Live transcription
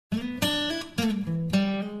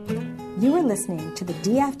You are listening to the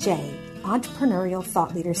DFJ Entrepreneurial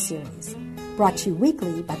Thought Leader Series, brought to you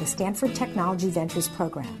weekly by the Stanford Technology Ventures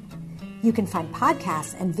Program. You can find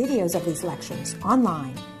podcasts and videos of these lectures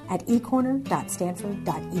online at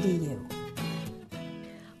ecorner.stanford.edu.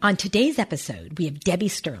 On today's episode, we have Debbie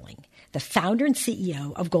Sterling, the founder and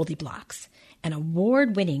CEO of GoldieBlox, an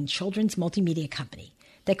award-winning children's multimedia company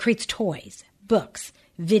that creates toys, books,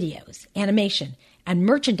 videos, animation, and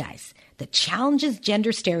merchandise that challenges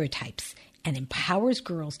gender stereotypes and empowers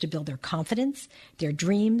girls to build their confidence, their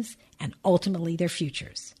dreams, and ultimately their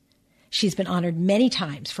futures. She's been honored many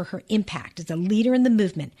times for her impact as a leader in the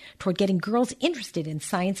movement toward getting girls interested in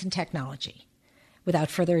science and technology.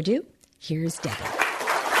 Without further ado, here's Debbie.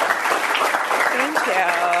 Thank you.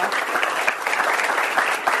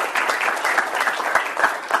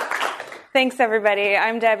 Thanks, everybody.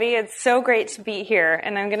 I'm Debbie. It's so great to be here.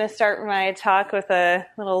 And I'm going to start my talk with a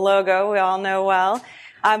little logo we all know well.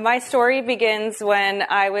 My story begins when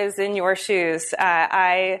I was in your shoes.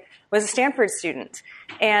 I was a Stanford student.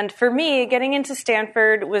 And for me, getting into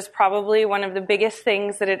Stanford was probably one of the biggest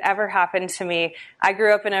things that had ever happened to me. I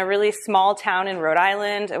grew up in a really small town in Rhode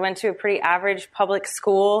Island. I went to a pretty average public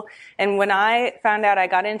school. And when I found out I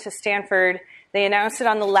got into Stanford, they announced it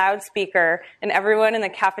on the loudspeaker, and everyone in the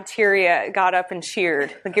cafeteria got up and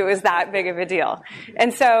cheered. Like it was that big of a deal.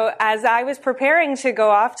 And so as I was preparing to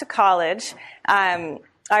go off to college, I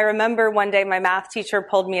remember one day my math teacher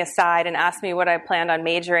pulled me aside and asked me what I planned on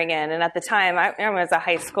majoring in. And at the time, I was a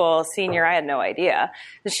high school senior. I had no idea.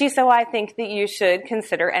 And she said, well, I think that you should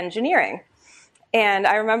consider engineering. And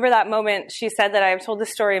I remember that moment. She said that I've told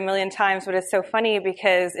this story a million times, but it's so funny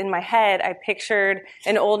because in my head, I pictured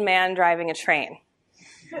an old man driving a train.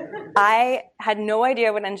 I had no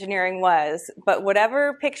idea what engineering was, but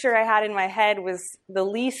whatever picture I had in my head was the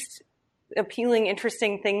least appealing,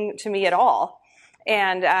 interesting thing to me at all.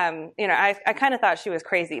 And, I kind of thought she was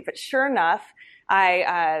crazy, but sure enough,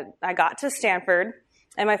 I got to Stanford,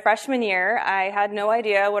 and my freshman year, I had no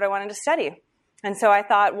idea what I wanted to study. And so I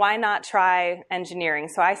thought, why not try engineering?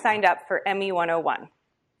 So I signed up for ME 101.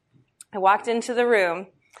 I walked into the room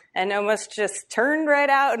and almost just turned right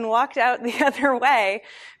out and walked out the other way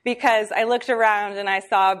because I looked around and I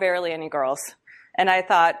saw barely any girls. And I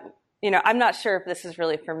thought, I'm not sure if this is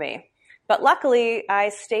really for me. But luckily, I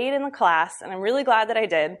stayed in the class, and I'm really glad that I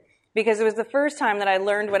did, because it was the first time that I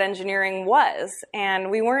learned what engineering was. And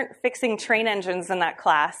we weren't fixing train engines in that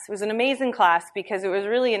class. It was an amazing class because it was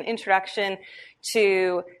really an introduction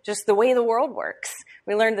to just the way the world works.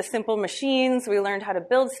 We learned the simple machines. We learned how to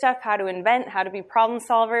build stuff, how to invent, how to be problem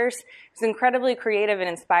solvers. It was incredibly creative and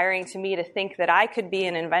inspiring to me to think that I could be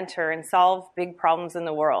an inventor and solve big problems in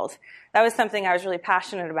the world. That was something I was really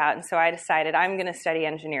passionate about, and so I decided I'm going to study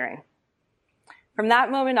engineering. From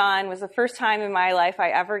that moment on was the first time in my life I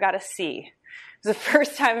ever got a C. It was the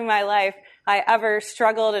first time in my life I ever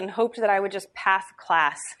struggled and hoped that I would just pass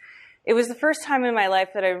class. It was the first time in my life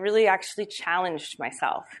that I really actually challenged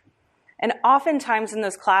myself. And oftentimes in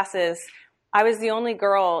those classes, I was the only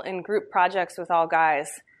girl in group projects with all guys.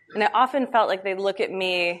 And it often felt like they'd look at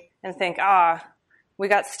me and think, we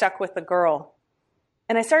got stuck with the girl.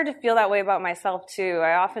 And I started to feel that way about myself too.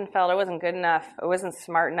 I often felt I wasn't good enough. I wasn't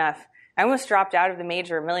smart enough. I almost dropped out of the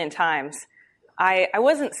major a million times. I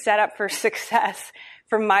wasn't set up for success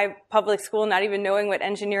from my public school, not even knowing what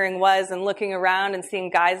engineering was and looking around and seeing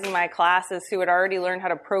guys in my classes who had already learned how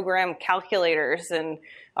to program calculators and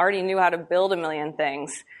already knew how to build a million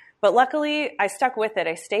things. But luckily, I stuck with it.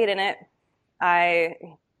 I stayed in it. I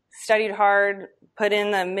studied hard, put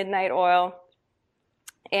in the midnight oil,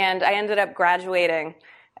 and I ended up graduating.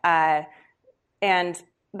 And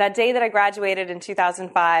that day that I graduated in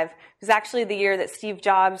 2005 was actually the year that Steve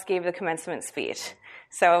Jobs gave the commencement speech.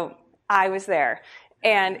 So I was there.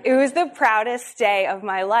 And it was the proudest day of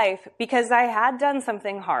my life because I had done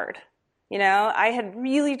something hard. I had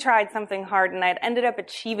really tried something hard and I had ended up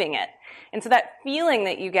achieving it. And so that feeling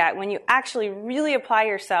that you get when you actually really apply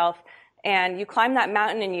yourself and you climb that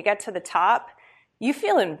mountain and you get to the top, you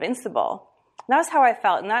feel invincible. And that was how I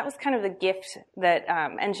felt, and that was kind of the gift that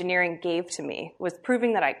engineering gave to me, was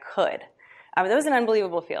proving that I could. That was an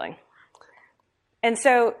unbelievable feeling. And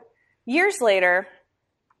so years later,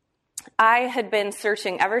 I had been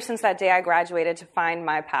searching ever since that day I graduated to find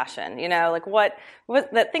my passion. What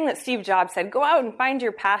that thing that Steve Jobs said, go out and find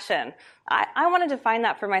your passion. I wanted to find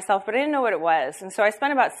that for myself, but I didn't know what it was. And so I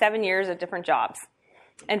spent about 7 years at different jobs.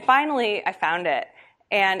 And finally, I found it.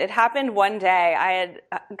 And it happened one day. I had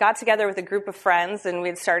got together with a group of friends, and we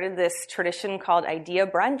had started this tradition called Idea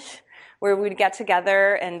Brunch, where we'd get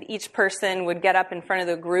together and each person would get up in front of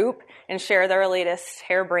the group and share their latest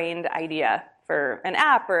harebrained idea for an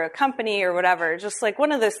app or a company or whatever, just like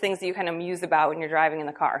one of those things that you kind of muse about when you're driving in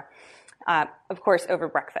the car, of course, over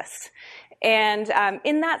breakfast. And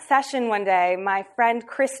in that session one day, my friend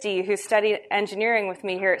Christy, who studied engineering with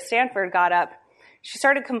me here at Stanford, got up. She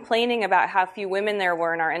started complaining about how few women there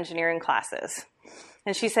were in our engineering classes.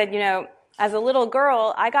 And she said, as a little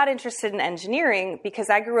girl, I got interested in engineering because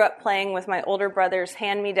I grew up playing with my older brother's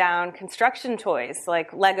hand-me-down construction toys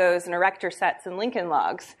like Legos and erector sets and Lincoln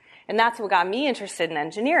Logs. And that's what got me interested in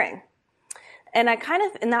engineering. And I kind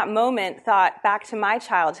of, in that moment, thought back to my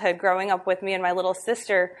childhood growing up with me and my little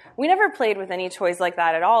sister. We never played with any toys like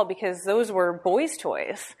that at all because those were boys'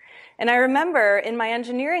 toys. And I remember in my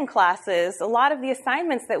engineering classes, a lot of the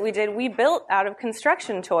assignments that we did, we built out of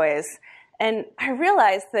construction toys. And I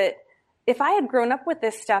realized that if I had grown up with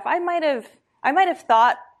this stuff, I might have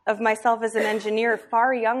thought of myself as an engineer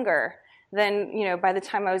far younger than, by the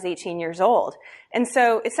time I was 18 years old. And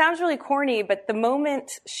so it sounds really corny, but the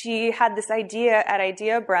moment she had this idea at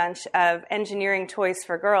Idea Brunch of engineering toys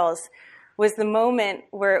for girls was the moment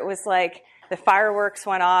where it was like, the fireworks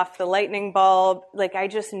went off, the lightning bulb, like I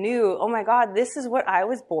just knew, oh my God, this is what I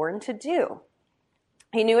was born to do.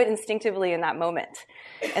 I knew it instinctively in that moment.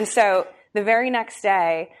 And so the very next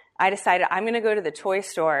day, I decided I'm going to go to the toy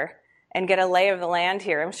store and get a lay of the land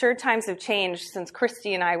here. I'm sure times have changed since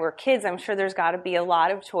Christy and I were kids. I'm sure there's got to be a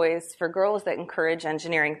lot of toys for girls that encourage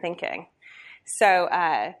engineering thinking. So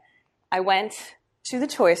I went to the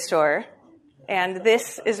toy store, and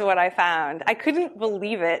this is what I found. I couldn't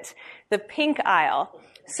believe it. The pink aisle.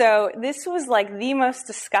 So this was like the most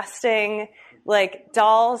disgusting, like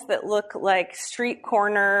dolls that look like street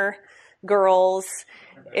corner girls.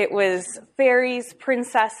 It was fairies,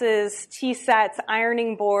 princesses, tea sets,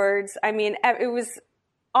 ironing boards. I mean, it was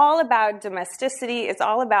all about domesticity. It's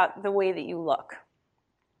all about the way that you look.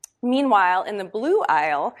 Meanwhile, in the blue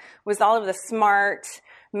aisle was all of the smart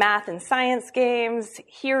math and science games,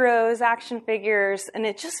 heroes, action figures, and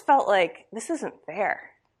it just felt like this isn't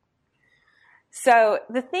fair. So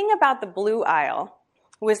the thing about the blue aisle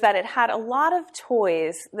was that it had a lot of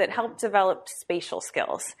toys that helped develop spatial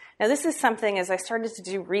skills. Now, this is something, as I started to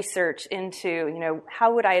do research into,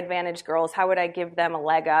 how would I advantage girls? How would I give them a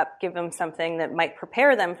leg up, give them something that might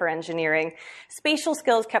prepare them for engineering? Spatial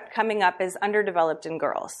skills kept coming up as underdeveloped in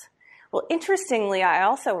girls. Well, interestingly, I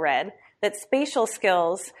also read that spatial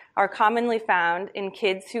skills are commonly found in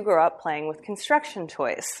kids who grow up playing with construction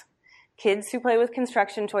toys. Kids who play with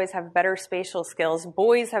construction toys have better spatial skills.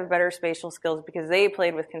 Boys have better spatial skills because they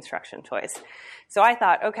played with construction toys. So I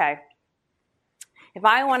thought, okay, if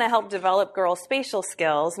I want to help develop girls' spatial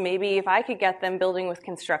skills, maybe if I could get them building with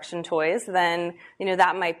construction toys, then,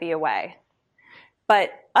 that might be a way.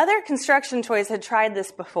 But other construction toys had tried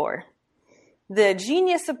this before. The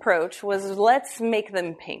genius approach was, let's make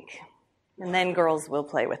them pink, and then girls will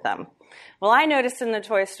play with them. Well, I noticed in the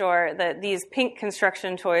toy store that these pink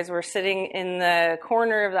construction toys were sitting in the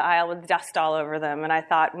corner of the aisle with dust all over them, and I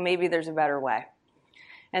thought maybe there's a better way.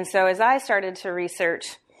 And so as I started to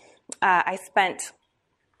research, I spent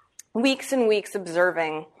weeks and weeks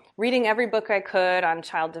observing, reading every book I could on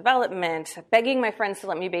child development, begging my friends to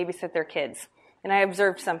let me babysit their kids. And I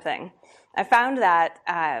observed something. I found that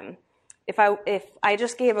if I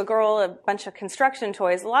just gave a girl a bunch of construction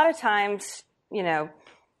toys, a lot of times,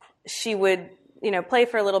 she would, play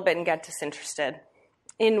for a little bit and get disinterested.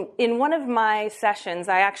 In one of my sessions,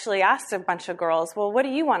 I actually asked a bunch of girls, well, what do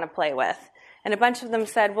you want to play with? And a bunch of them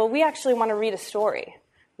said, well, we actually want to read a story.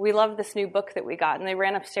 We love this new book that we got. And they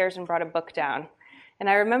ran upstairs and brought a book down. And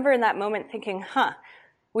I remember in that moment thinking,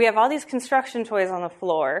 we have all these construction toys on the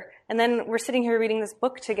floor, and then we're sitting here reading this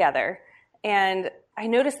book together. And I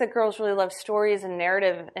noticed that girls really love stories and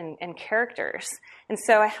narrative and characters. And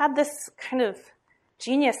so I had this kind of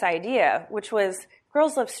genius idea, which was,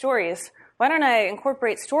 girls love stories. Why don't I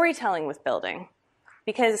incorporate storytelling with building?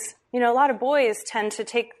 Because, a lot of boys tend to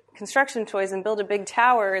take construction toys and build a big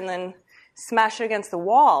tower and then smash it against the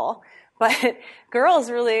wall. But girls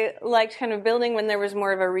really liked kind of building when there was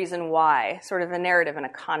more of a reason why, sort of a narrative and a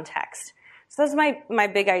context. So that's my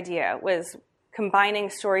big idea, was combining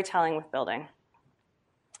storytelling with building.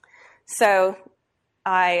 So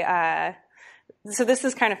So this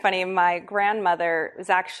is kind of funny. My grandmother was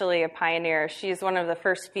actually a pioneer. She's one of the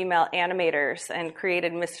first female animators and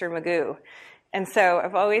created Mr. Magoo. And so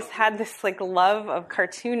I've always had this love of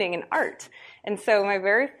cartooning and art. And so my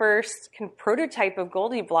very first prototype of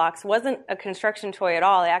GoldieBlox wasn't a construction toy at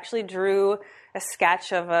all. I actually drew a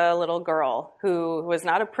sketch of a little girl who was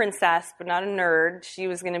not a princess, but not a nerd. She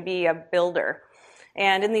was going to be a builder.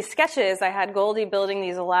 And in these sketches, I had Goldie building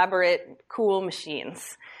these elaborate, cool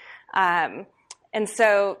machines. And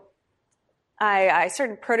so I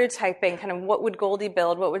started prototyping kind of what would Goldie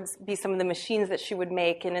build, what would be some of the machines that she would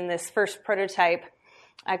make. And in this first prototype,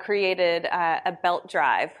 I created a belt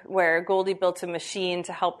drive where Goldie built a machine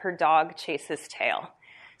to help her dog chase his tail.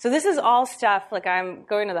 So this is all stuff, like I'm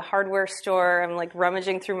going to the hardware store, I'm like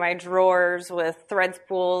rummaging through my drawers with thread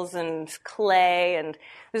spools and clay, and it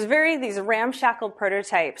was these ramshackle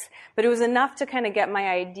prototypes, but it was enough to kind of get my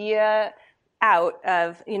idea out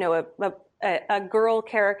of, a girl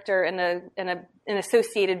character in an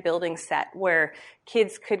associated building set where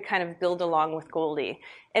kids could kind of build along with Goldie.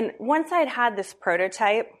 And once I'd had this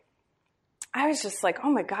prototype, I was just like, oh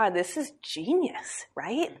my God, this is genius,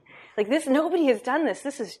 right? Like this, nobody has done this.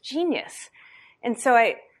 This is genius. And so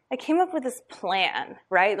I came up with this plan,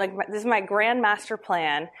 right? Like this is my grand master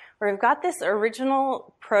plan where I've got this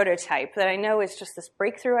original prototype that I know is just this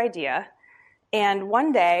breakthrough idea. And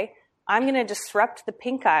one day I'm going to disrupt the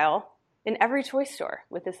pink aisle in every toy store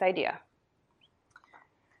with this idea.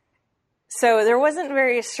 So there wasn't a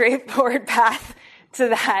very straightforward path to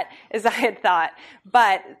that as I had thought.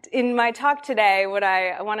 But in my talk today, what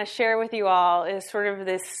I want to share with you all is sort of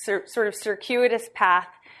this sort of circuitous path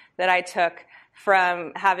that I took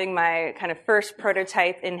from having my kind of first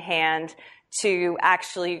prototype in hand to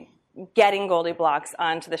actually getting GoldieBlox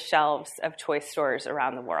onto the shelves of toy stores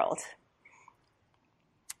around the world.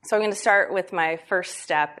 So I'm going to start with my first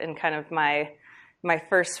step and kind of my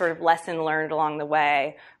first sort of lesson learned along the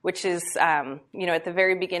way, which is, at the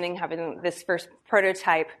very beginning, having this first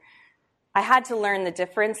prototype, I had to learn the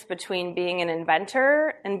difference between being an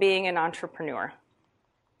inventor and being an entrepreneur.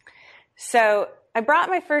 So I brought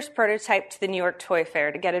my first prototype to the New York Toy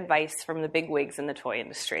Fair to get advice from the bigwigs in the toy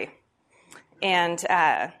industry. And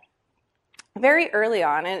very early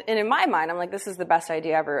on, and in my mind, I'm like, this is the best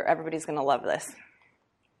idea ever. Everybody's going to love this.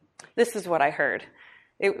 This is what I heard.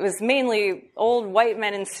 It was mainly old white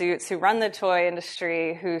men in suits who run the toy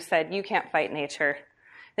industry who said, you can't fight nature.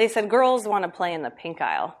 They said, girls want to play in the pink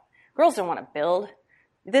aisle. Girls don't want to build.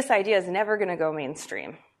 This idea is never going to go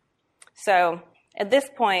mainstream. So at this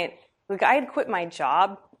point, I had quit my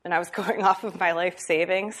job and I was going off of my life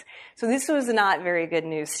savings. So this was not very good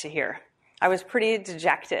news to hear. I was pretty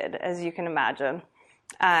dejected, as you can imagine.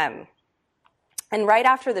 And right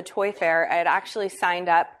after the toy fair, I had actually signed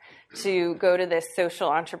up to go to this social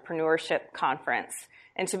entrepreneurship conference.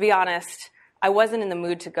 And to be honest, I wasn't in the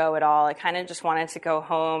mood to go at all. I kind of just wanted to go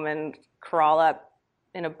home and crawl up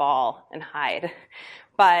in a ball and hide.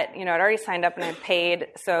 But, I'd already signed up and I paid.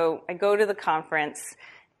 So I go to the conference,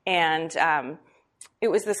 and it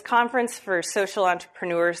was this conference for social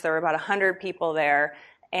entrepreneurs. There were about 100 people there.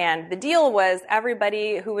 And the deal was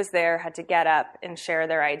everybody who was there had to get up and share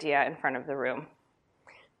their idea in front of the room.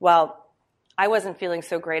 Well, I wasn't feeling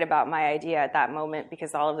so great about my idea at that moment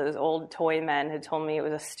because all of those old toy men had told me it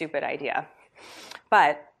was a stupid idea.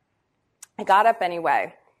 But I got up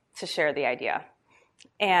anyway to share the idea.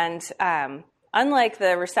 And unlike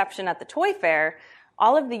the reception at the toy fair,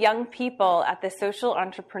 all of the young people at the social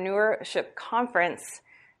entrepreneurship conference,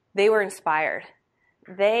 they were inspired.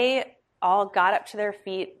 They all got up to their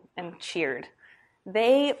feet and cheered.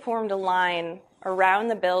 They formed a line around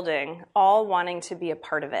the building, all wanting to be a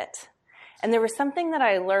part of it. And there was something that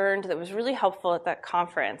I learned that was really helpful at that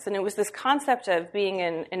conference, and it was this concept of being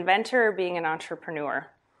an inventor or being an entrepreneur.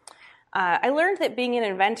 I learned that being an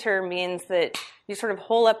inventor means that you sort of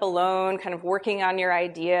hole up alone, kind of working on your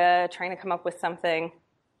idea, trying to come up with something.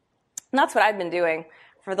 And that's what I've been doing.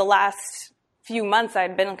 For the last few months,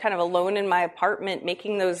 I'd been kind of alone in my apartment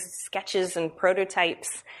making those sketches and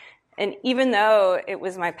prototypes. And even though it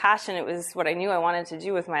was my passion, it was what I knew I wanted to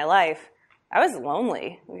do with my life, I was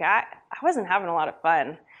lonely. I wasn't having a lot of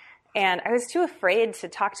fun. And I was too afraid to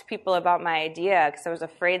talk to people about my idea because I was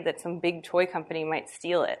afraid that some big toy company might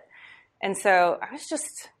steal it. And so I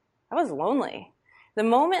was lonely. The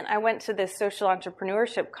moment I went to this social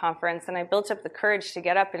entrepreneurship conference and I built up the courage to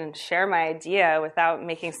get up and share my idea without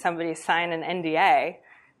making somebody sign an NDA,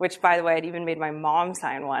 which, by the way, I'd even made my mom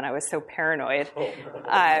sign one. I was so paranoid.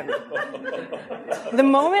 The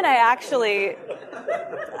moment I actually,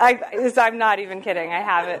 I'm not even kidding. I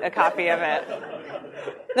have a copy of it.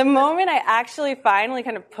 The moment I actually finally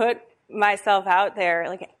kind of put myself out there,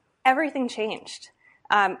 like everything changed.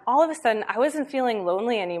 All of a sudden, I wasn't feeling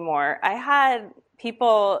lonely anymore. I had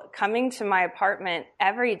people coming to my apartment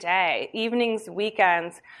every day, evenings,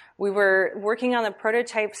 weekends. We were working on the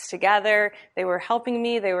prototypes together. They were helping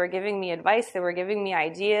me. They were giving me advice. They were giving me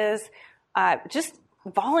ideas, just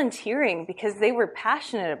volunteering because they were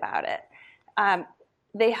passionate about it.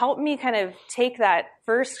 They helped me kind of take that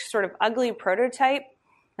first sort of ugly prototype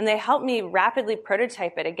And they helped me rapidly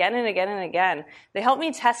prototype it again and again and again. They helped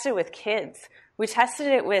me test it with kids. We tested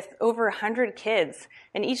it with over 100 kids.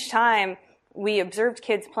 And each time we observed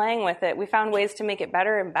kids playing with it, we found ways to make it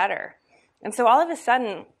better and better. And so all of a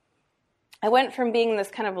sudden, I went from being this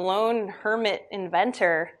kind of lone hermit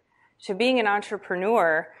inventor to being an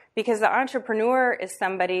entrepreneur, because the entrepreneur is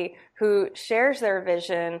somebody who shares their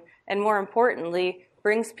vision and, more importantly,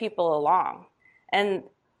 brings people along. And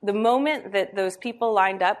the moment that those people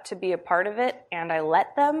lined up to be a part of it and I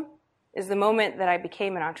let them is the moment that I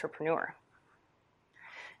became an entrepreneur.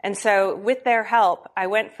 And so with their help, I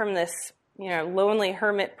went from this, lonely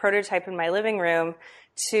hermit prototype in my living room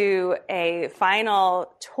to a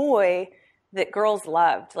final toy that girls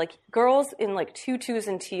loved. Like, girls in tutus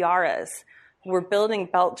and tiaras were building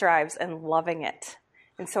belt drives and loving it.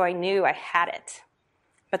 And so I knew I had it.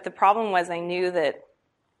 But the problem was, I knew that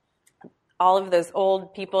all of those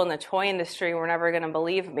old people in the toy industry were never going to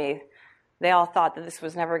believe me. They all thought that this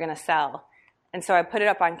was never going to sell. And so I put it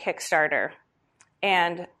up on Kickstarter.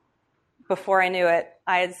 And before I knew it,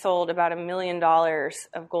 I had sold about $1 million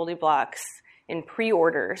of GoldieBlox in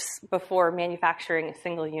pre-orders before manufacturing a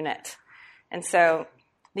single unit. And so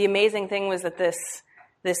the amazing thing was that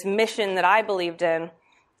this mission that I believed in,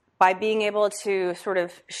 by being able to sort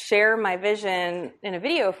of share my vision in a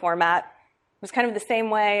video format, was kind of the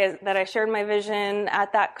same way that I shared my vision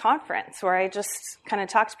at that conference, where I just kind of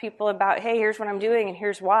talked to people about, hey, here's what I'm doing and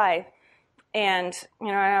here's why. And,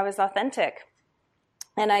 I was authentic.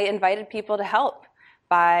 And I invited people to help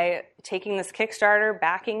by taking this Kickstarter,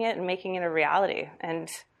 backing it, and making it a reality. And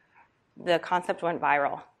the concept went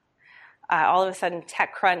viral. All of a sudden,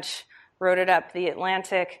 TechCrunch wrote it up, The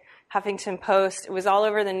Atlantic, Huffington Post. It was all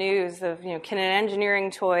over the news of, can an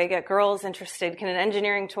engineering toy get girls interested? Can an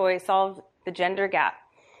engineering toy solve the gender gap?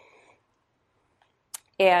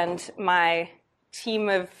 And my team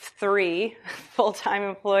of 3 full-time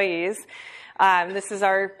employees, this is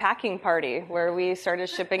our packing party where we started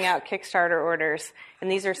shipping out Kickstarter orders. And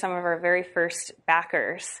these are some of our very first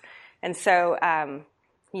backers. And so,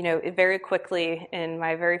 it very quickly in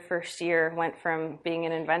my very first year went from being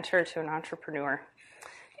an inventor to an entrepreneur.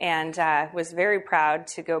 And was very proud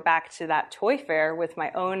to go back to that toy fair with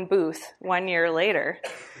my own booth 1 year later.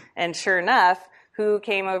 And sure enough, who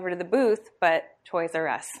came over to the booth but Toys R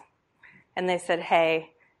Us? And they said,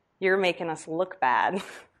 hey, you're making us look bad.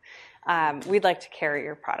 We'd like to carry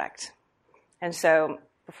your product. And so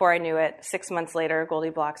before I knew it, 6 months later,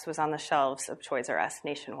 GoldieBlox was on the shelves of Toys R Us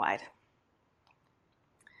nationwide.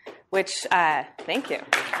 Which, thank you.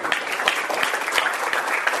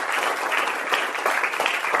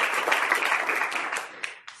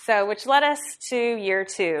 So, which led us to year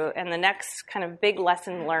 2 and the next kind of big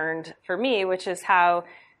lesson learned for me, which is how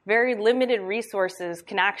very limited resources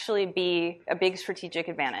can actually be a big strategic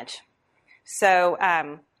advantage. So,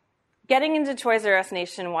 getting into Toys R Us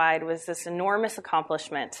nationwide was this enormous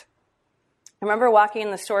accomplishment. I remember walking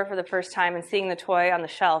in the store for the first time and seeing the toy on the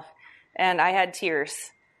shelf, and I had tears.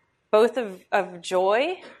 Both of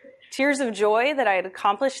joy, tears of joy that I had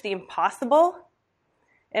accomplished the impossible,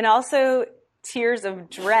 and also tears of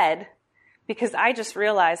dread, because I just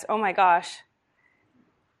realized, oh my gosh,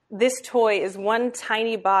 this toy is one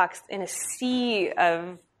tiny box in a sea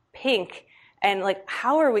of pink, and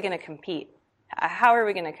how are we going to compete? How are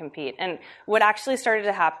we going to compete? And what actually started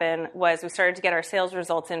to happen was we started to get our sales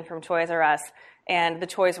results in from Toys R Us, and the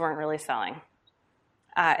toys weren't really selling.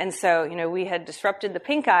 And so, we had disrupted the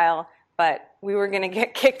pink aisle, but we were going to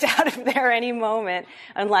get kicked out of there any moment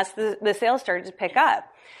unless the sales started to pick up.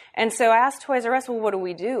 And so I asked Toys R Us, well, what do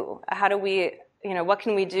we do? How do we, what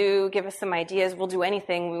can we do? Give us some ideas. We'll do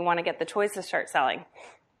anything. We want to get the toys to start selling.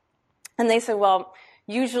 And they said, well,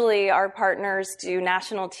 usually our partners do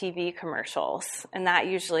national TV commercials, and that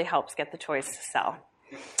usually helps get the toys to sell.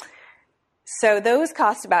 So those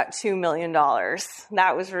cost about $2 million.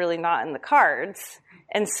 That was really not in the cards.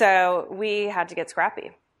 And so we had to get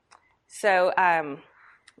scrappy. So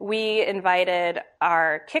we invited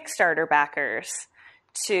our Kickstarter backers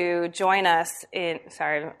to join us in,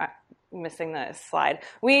 sorry, I'm missing the slide.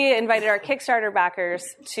 We invited our Kickstarter backers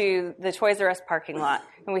to the Toys R Us parking lot.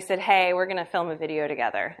 And we said, hey, we're going to film a video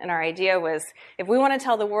together. And our idea was, if we want to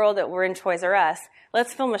tell the world that we're in Toys R Us,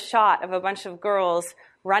 let's film a shot of a bunch of girls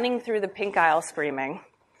running through the pink aisle screaming.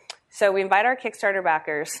 So we invite our Kickstarter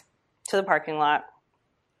backers to the parking lot.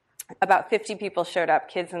 About 50 people showed up,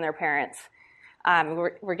 kids and their parents.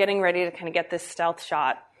 We're getting ready to kind of get this stealth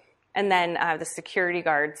shot. And then the security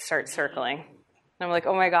guards start circling. And I'm like,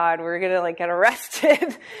 oh my God, we're going to get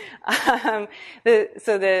arrested.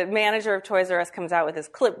 So the manager of Toys R Us comes out with his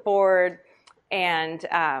clipboard, And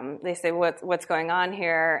they say, what's going on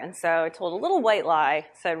here? And so I told a little white lie,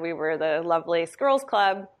 said we were the lovely Girls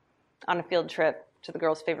Club on a field trip to the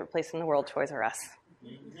girls' favorite place in the world, Toys R Us.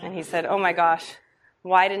 And he said, oh my gosh,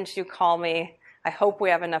 why didn't you call me? I hope we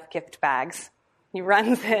have enough gift bags. He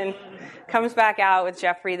runs in, comes back out with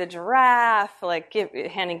Jeffrey the giraffe,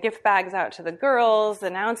 handing gift bags out to the girls,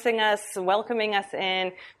 announcing us, welcoming us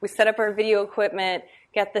in. We set up our video equipment,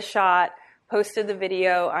 get the shot, posted the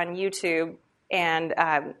video on YouTube, and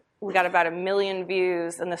we got about 1 million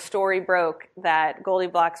views, and the story broke that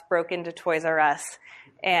GoldieBlox broke into Toys R Us,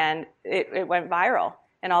 and it went viral.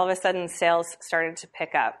 And all of a sudden, sales started to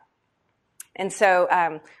pick up. And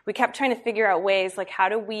so we kept trying to figure out ways, how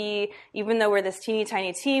do we, even though we're this teeny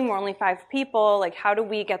tiny team, we're only 5 people, how do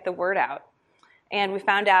we get the word out? And we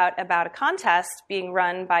found out about a contest being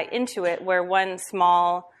run by Intuit where one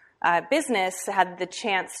small business had the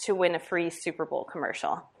chance to win a free Super Bowl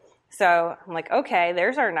commercial. So I'm like, okay,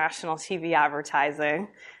 there's our national TV advertising.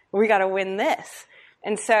 We got to win this.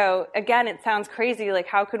 And so, again, it sounds crazy,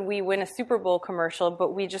 how could we win a Super Bowl commercial?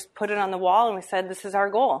 But we just put it on the wall and we said, this is our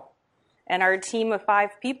goal. And our team of 5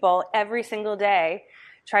 people every single day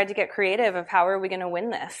tried to get creative of how are we going to win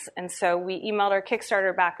this. And so we emailed our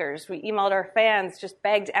Kickstarter backers. We emailed our fans, just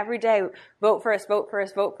begged every day, vote for us, vote for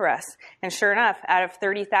us, vote for us. And sure enough, out of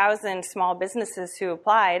 30,000 small businesses who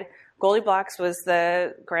applied, GoldieBlox was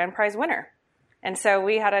the grand prize winner. And so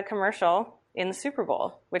we had a commercial in the Super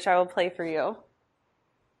Bowl, which I will play for you.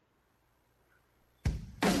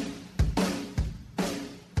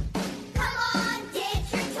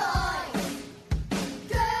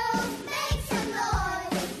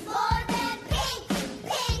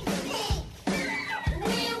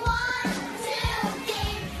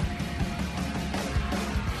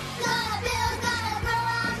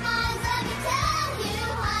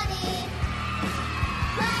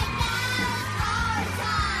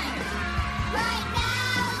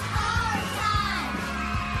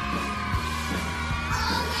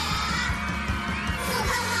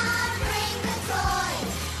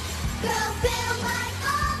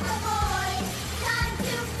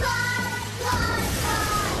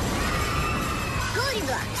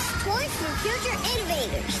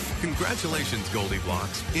 Congratulations,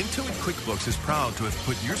 GoldieBlox. Intuit QuickBooks is proud to have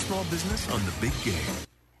put your small business on the big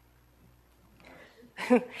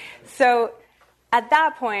game. So at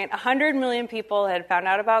that point, 100 million people had found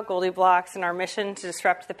out about GoldieBlox and our mission to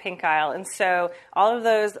disrupt the pink aisle. And so all of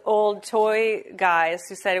those old toy guys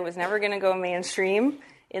who said it was never going to go mainstream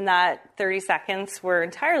in that 30 seconds were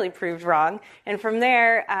entirely proved wrong. And from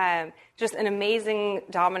there, just an amazing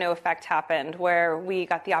domino effect happened where we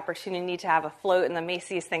got the opportunity to have a float in the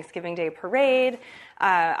Macy's Thanksgiving Day Parade.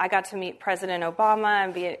 I got to meet President Obama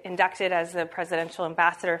and be inducted as the presidential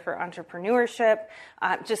ambassador for entrepreneurship.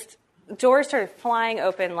 Just doors started flying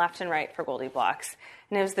open left and right for GoldieBlox.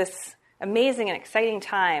 And it was this amazing and exciting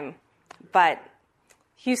time. But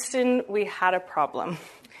Houston, we had a problem.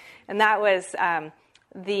 And that was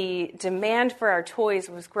the demand for our toys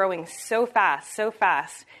was growing so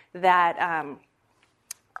fast that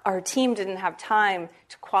our team didn't have time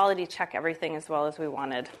to quality check everything as well as we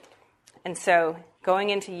wanted. And so going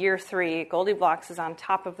into year 3, GoldieBlox is on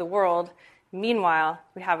top of the world. Meanwhile,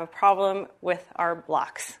 we have a problem with our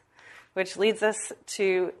blocks, which leads us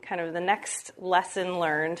to kind of the next lesson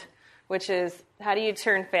learned, which is how do you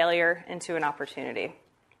turn failure into an opportunity?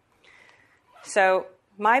 So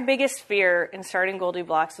my biggest fear in starting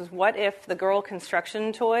GoldieBlox was what if the girl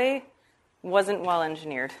construction toy wasn't well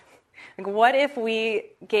engineered? What if we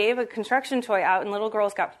gave a construction toy out and little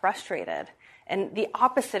girls got frustrated? And the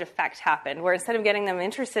opposite effect happened, where instead of getting them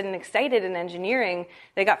interested and excited in engineering,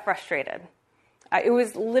 they got frustrated. It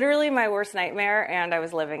was literally my worst nightmare, and I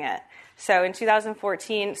was living it. So in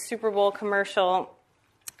 2014, Super Bowl commercial,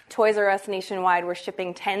 Toys R Us nationwide were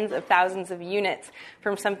shipping tens of thousands of units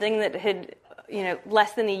from something that had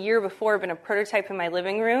less than a year before been a prototype in my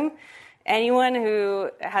living room. Anyone who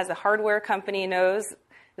has a hardware company knows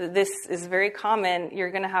that this is very common.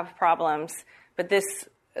 You're going to have problems. But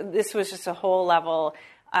this was just a whole level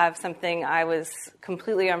of something I was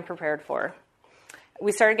completely unprepared for.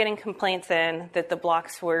 We started getting complaints in that the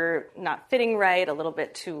blocks were not fitting right, a little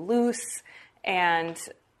bit too loose, and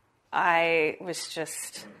I was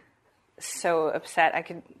just so upset I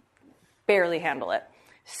could barely handle it.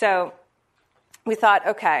 So we thought,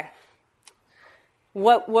 okay,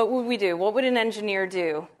 what would we do? What would an engineer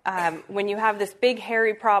do when you have this big,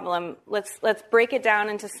 hairy problem? Let's break it down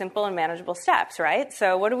into simple and manageable steps, right?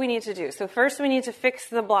 So what do we need to do? So first we need to fix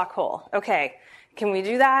the block hole. Okay, can we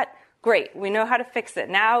do that? Great, we know how to fix it.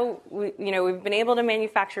 Now we've been able to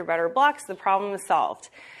manufacture better blocks. The problem is solved.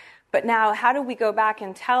 But now, how do we go back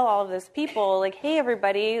and tell all of those people, like, hey,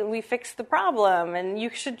 everybody, we fixed the problem, and you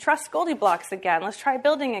should trust GoldieBlox again. Let's try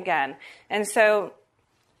building again. And so,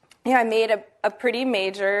 I made a pretty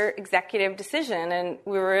major executive decision, and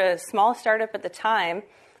we were a small startup at the time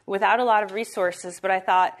without a lot of resources, but I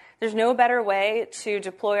thought there's no better way to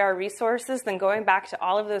deploy our resources than going back to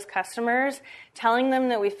all of those customers, telling them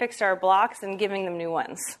that we fixed our blocks and giving them new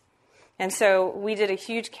ones. And so we did a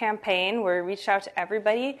huge campaign where we reached out to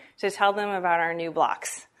everybody to tell them about our new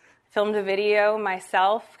blocks. Filmed a video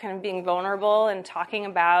myself, kind of being vulnerable and talking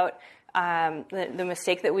about the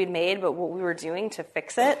mistake that we'd made, but what we were doing to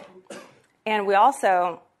fix it. And we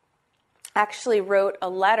also actually wrote a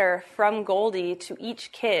letter from Goldie to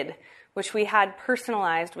each kid, which we had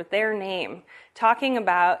personalized with their name, talking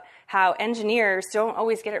about how engineers don't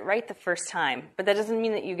always get it right the first time. But that doesn't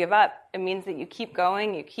mean that you give up. It means that you keep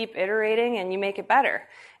going, you keep iterating, and you make it better.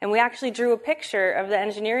 And we actually drew a picture of the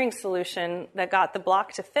engineering solution that got the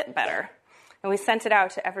block to fit better. And we sent it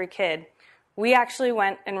out to every kid. We actually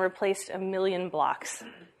went and replaced 1 million blocks,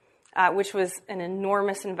 which was an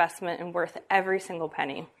enormous investment and worth every single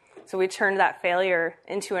penny. So we turned that failure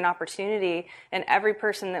into an opportunity, and every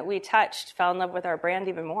person that we touched fell in love with our brand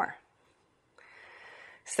even more.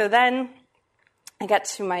 So then I get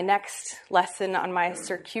to my next lesson on my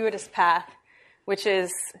circuitous path, which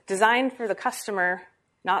is designed for the customer,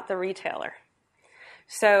 not the retailer.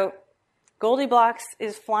 So GoldieBlox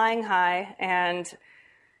is flying high, and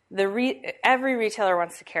every retailer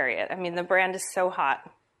wants to carry it. I mean, the brand is so hot.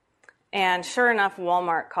 And sure enough,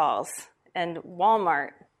 Walmart calls, and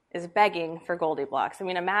Walmart is begging for GoldieBlox. I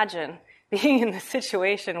mean, imagine being in the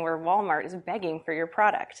situation where Walmart is begging for your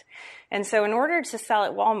product. And so in order to sell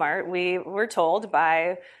at Walmart, we were told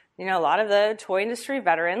by, a lot of the toy industry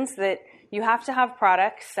veterans that you have to have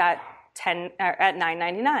products at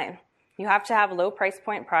 $9.99. You have to have low price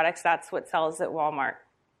point products. That's what sells at Walmart.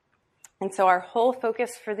 And so our whole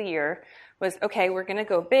focus for the year was, okay, we're going to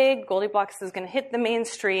go big. GoldieBlox is going to hit the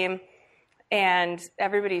mainstream. And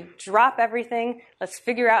everybody drop everything. Let's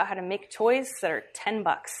figure out how to make toys that are $10.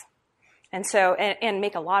 And so, and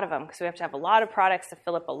make a lot of them, because we have to have a lot of products to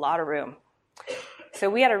fill up a lot of room. So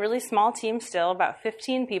we had a really small team still, about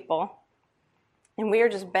 15 people. And we are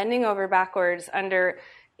just bending over backwards under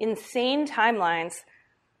insane timelines.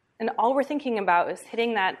 And all we're thinking about is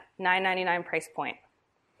hitting that $9.99 price point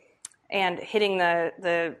and hitting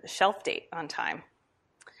the shelf date on time.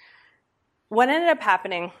 What ended up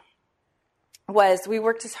happening was we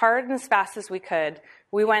worked as hard and as fast as we could.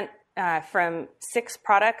 We went from 6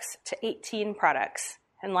 products to 18 products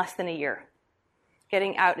in less than a year,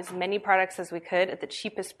 getting out as many products as we could at the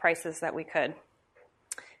cheapest prices that we could.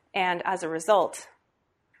 And as a result,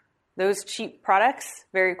 those cheap products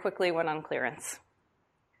very quickly went on clearance.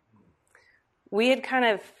 We had kind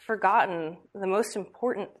of forgotten the most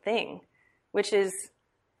important thing, which is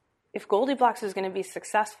if GoldieBlox is going to be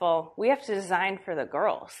successful, we have to design for the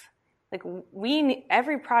girls. Like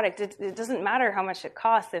every product, it doesn't matter how much it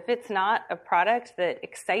costs. If it's not a product that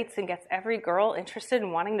excites and gets every girl interested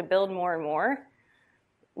in wanting to build more and more,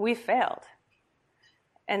 we failed.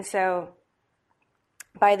 And so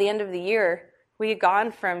by the end of the year, we had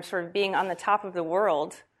gone from sort of being on the top of the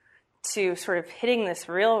world to sort of hitting this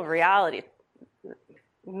real reality,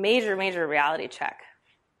 major reality check,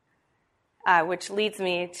 which leads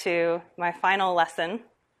me to my final lesson,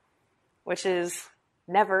 which is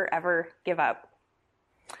never, ever give up.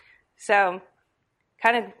 So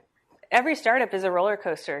kind of every startup is a roller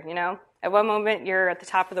coaster, At one moment, you're at the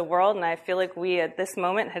top of the world, and I feel like we, at this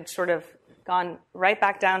moment, had sort of gone right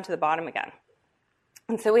back down to the bottom again.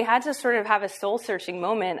 And so we had to sort of have a soul-searching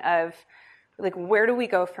moment of, like, where do we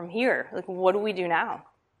go from here? Like, what do we do now?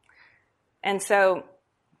 And so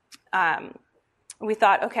we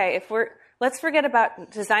thought, okay, let's forget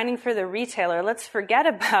about designing for the retailer. Let's forget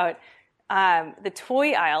about the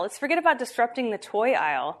toy aisle. Let's forget about disrupting the toy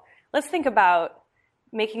aisle. Let's think about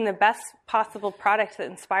making the best possible product that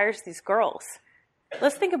inspires these girls.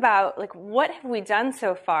 Let's think about, like, what have we done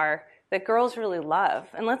so far that girls really love?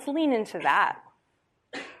 And let's lean into that.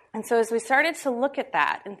 And so as we started to look at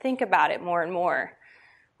that and think about it more and more,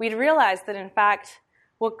 we'd realized that, in fact,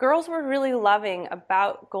 what girls were really loving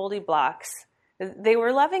about GoldieBlox, they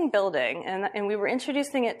were loving building, and we were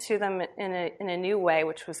introducing it to them in a new way,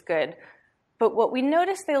 which was good. But what we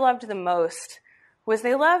noticed they loved the most was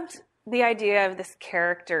they loved the idea of this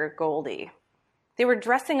character, Goldie. They were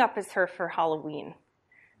dressing up as her for Halloween.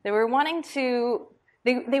 They were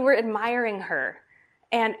they were admiring her.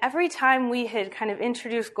 And every time we had kind of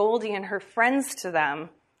introduced Goldie and her friends to them,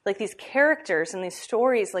 like these characters and these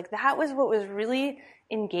stories, like that was what was really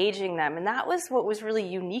engaging them. And that was what was really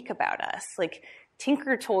unique about us. Like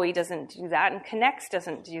Tinker Toy doesn't do that, and Connects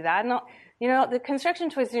doesn't do that. And the construction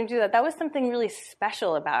toys didn't do that. That was something really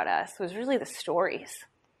special about us, was really the stories.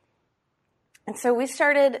 And so we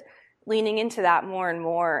started leaning into that more and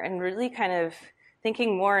more, and really kind of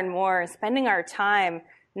thinking more and more, spending our time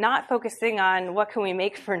not focusing on what can we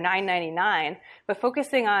make for $9.99, but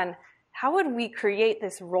focusing on how would we create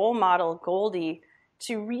this role model Goldie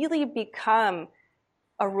to really become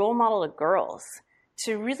a role model to girls,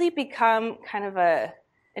 to really become kind of an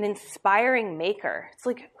inspiring maker. It's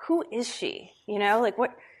like, who is she?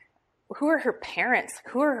 Who are her parents?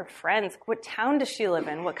 Who are her friends? What town does she live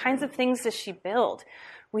in? What kinds of things does she build?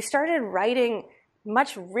 We started writing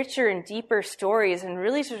much richer and deeper stories, and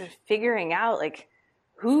really sort of figuring out, like,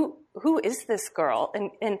 who is this girl?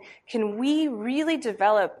 And can we really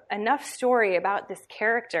develop enough story about this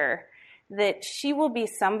character that she will be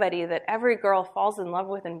somebody that every girl falls in love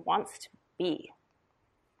with and wants to be?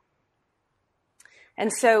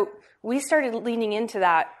 And so we started leaning into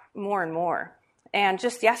that more and more. And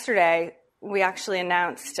just yesterday, we actually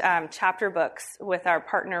announced chapter books with our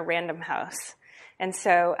partner Random House. And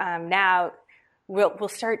so now we'll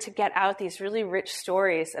start to get out these really rich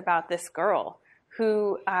stories about this girl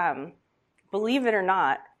who, believe it or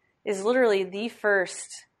not, is literally the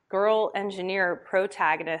first girl engineer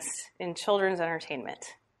protagonist in children's entertainment.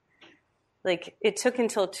 Like, it took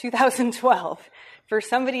until 2012 for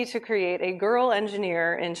somebody to create a girl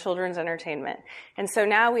engineer in children's entertainment. And so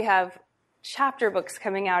now we have chapter books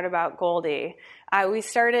coming out about Goldie. We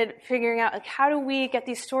started figuring out, like, how do we get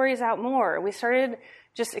these stories out more? We started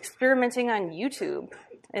just experimenting on YouTube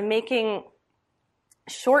and making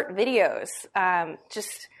short videos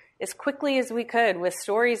just as quickly as we could with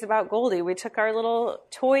stories about Goldie. We took our little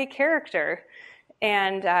toy character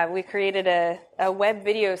and we created a web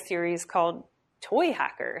video series called Toy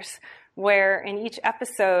Hackers, where in each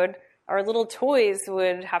episode, our little toys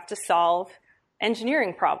would have to solve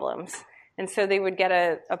engineering problems. And so they would get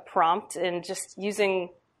a prompt, and just using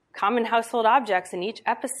common household objects in each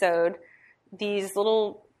episode, these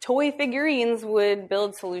little toy figurines would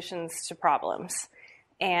build solutions to problems.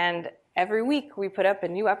 And every week we put up a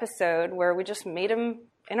new episode where we just made them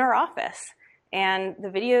in our office. And the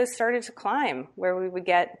videos started to climb, where we would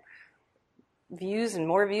get views and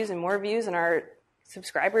more views and more views, and our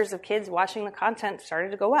subscribers of kids watching the content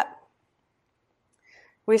started to go up.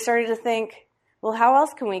 We started to think, well, how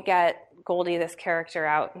else can we get Goldie, this character,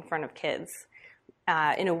 out in front of kids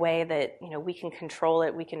in a way that, we can control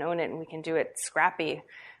it, we can own it, and we can do it scrappy.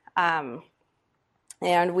 And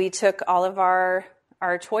we took all of our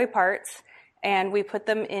toy parts and we put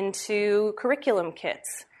them into curriculum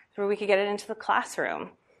kits where we could get it into the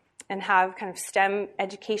classroom and have kind of STEM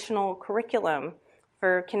educational curriculum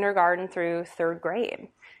for kindergarten through third grade.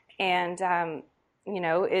 And,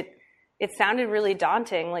 it sounded really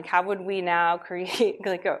daunting. Like, how would we now create,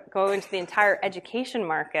 like, go into the entire education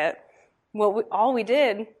market? Well, all we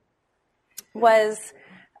did was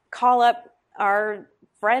call up our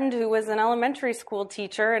friend who was an elementary school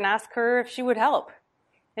teacher and ask her if she would help.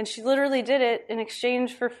 And she literally did it in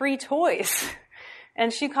exchange for free toys.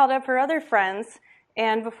 And she called up her other friends,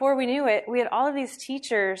 and before we knew it, we had all of these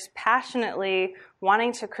teachers passionately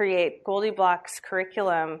wanting to create GoldieBlox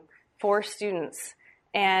curriculum for students,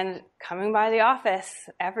 and coming by the office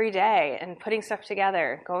every day and putting stuff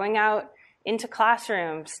together, going out into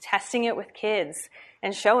classrooms, testing it with kids,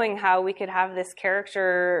 and showing how we could have this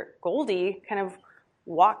character, Goldie, kind of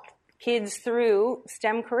walk kids through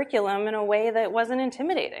STEM curriculum in a way that wasn't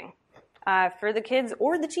intimidating for the kids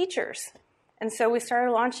or the teachers. And so we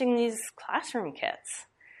started launching these classroom kits.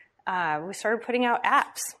 We started putting out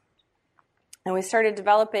apps. And we started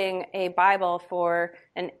developing a Bible for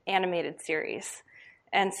an animated series.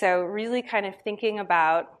 And so really kind of thinking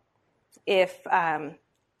about if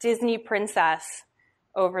Disney Princess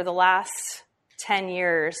over the last 10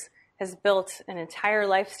 years has built an entire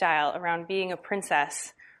lifestyle around being a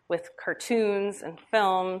princess with cartoons and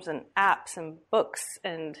films and apps and books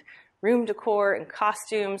and room decor and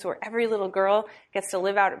costumes where every little girl gets to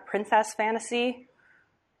live out a princess fantasy,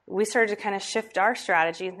 we started to kind of shift our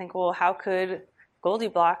strategy and think, well, how could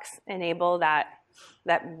GoldieBlox enable that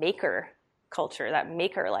maker culture, that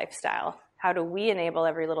maker lifestyle? How do we enable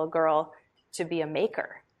every little girl to be a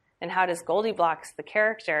maker? And how does GoldieBlox, the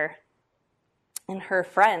character, and her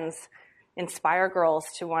friends inspire girls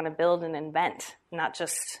to want to build and invent, not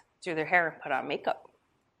just do their hair and put on makeup?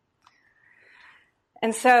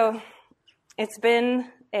 And so it's been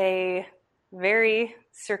a very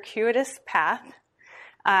circuitous path.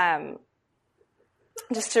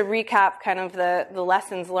 Just to recap kind of the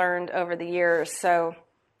lessons learned over the years. So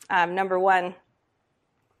Number one,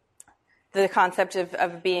 the concept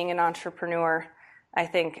of being an entrepreneur, I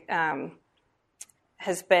think,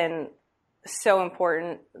 has been so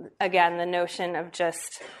important. Again, the notion of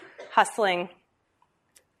just hustling,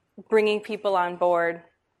 bringing people on board.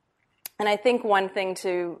 And I think one thing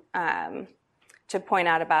to point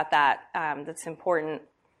out about that that's important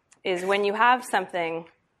is when you have something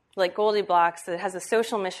like GoldieBlox that has a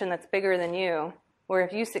social mission that's bigger than you, where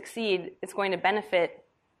if you succeed, it's going to benefit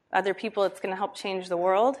other people, it's going to help change the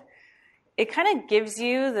world, it kind of gives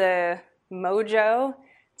you the mojo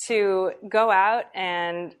to go out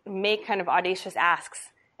and make kind of audacious asks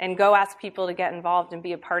and go ask people to get involved and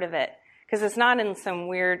be a part of it. Because it's not in some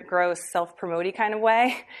weird, gross, self-promoty kind of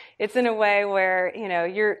way. It's in a way where,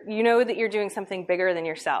 you know that you're doing something bigger than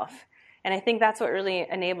yourself. And I think that's what really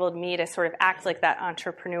enabled me to sort of act like that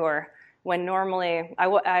entrepreneur when normally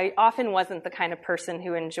I often wasn't the kind of person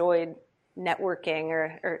who enjoyed networking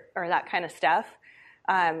or that kind of stuff.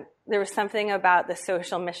 There was something about the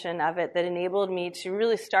social mission of it that enabled me to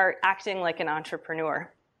really start acting like an entrepreneur.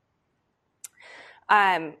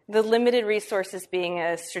 The limited resources being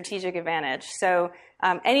a strategic advantage. So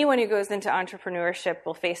anyone who goes into entrepreneurship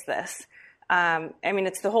will face this.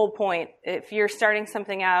 It's the whole point. If you're starting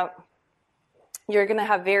something out, you're going to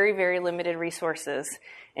have very, very limited resources.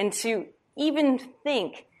 And to even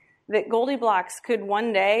think that GoldieBlox could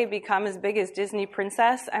one day become as big as Disney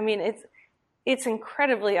Princess, it's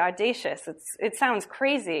incredibly audacious. It sounds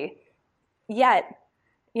crazy. Yet,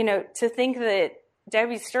 to think that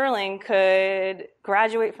Debbie Sterling could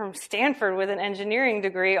graduate from Stanford with an engineering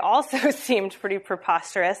degree also seemed pretty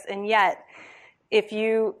preposterous. And yet, if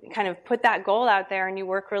you kind of put that goal out there and you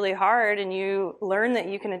work really hard and you learn that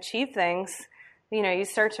you can achieve things, you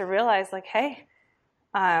start to realize like, hey,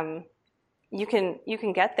 you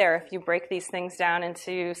can get there if you break these things down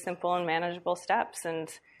into simple and manageable steps. And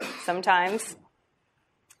sometimes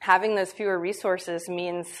having those fewer resources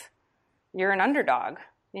means you're an underdog.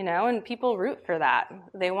 And people root for that.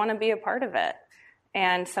 They want to be a part of it.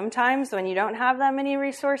 And sometimes when you don't have that many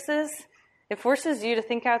resources, it forces you to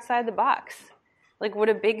think outside the box. Like, would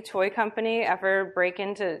a big toy company ever break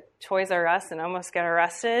into Toys R Us and almost get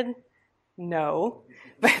arrested? No.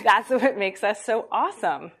 But that's what makes us so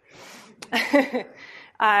awesome. The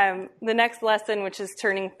next lesson, which is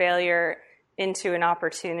turning failure into an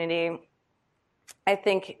opportunity, I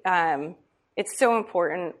think it's so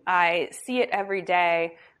important. I see it every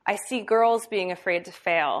day. I see girls being afraid to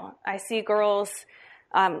fail. I see girls,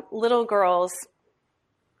 little girls,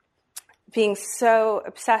 being so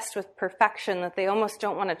obsessed with perfection that they almost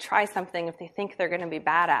don't want to try something if they think they're going to be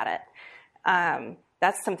bad at it.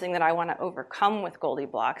 That's something that I want to overcome with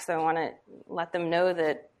GoldieBlox. So I want to let them know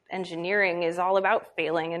that engineering is all about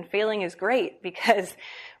failing, and failing is great because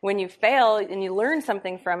when you fail and you learn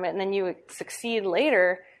something from it and then you succeed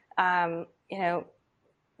later,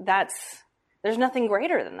 there's nothing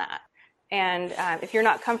greater than that. And if you're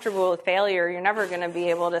not comfortable with failure, you're never going to be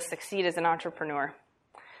able to succeed as an entrepreneur.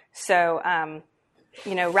 So,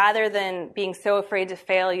 rather than being so afraid to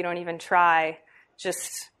fail, you don't even try,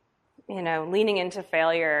 just, leaning into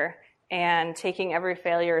failure and taking every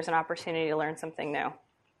failure as an opportunity to learn something new.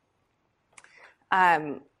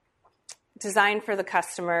 Design for the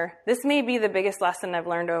customer. This may be the biggest lesson I've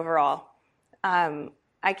learned overall.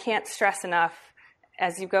 I can't stress enough,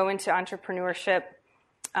 as you go into entrepreneurship,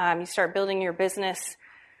 you start building your business,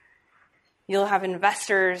 you'll have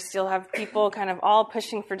investors, you'll have people kind of all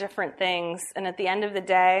pushing for different things. And at the end of the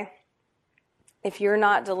day, if you're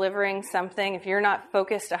not delivering something, if you're not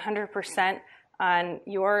focused 100% on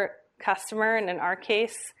your customer, and in our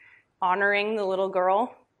case, honoring the little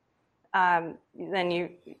girl, then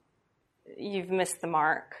you've missed the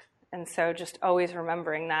mark. And so just always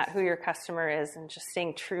remembering that, who your customer is, and just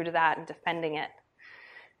staying true to that and defending it.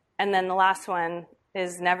 And then the last one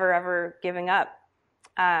is never, ever giving up.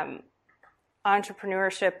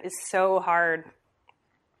 Entrepreneurship is so hard.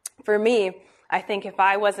 For me, I think if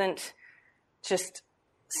I wasn't just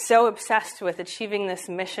so obsessed with achieving this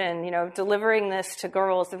mission, of delivering this to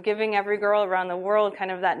girls, of giving every girl around the world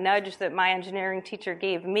kind of that nudge that my engineering teacher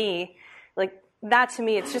gave me, like that to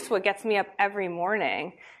me, it's just what gets me up every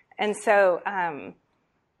morning. And so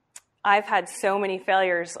I've had so many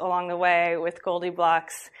failures along the way with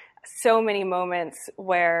GoldieBlox, so many moments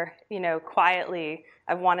where, quietly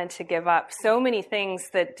I've wanted to give up, so many things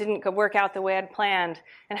that didn't work out the way I'd planned,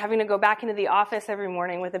 and having to go back into the office every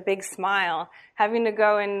morning with a big smile, having to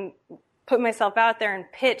go and put myself out there and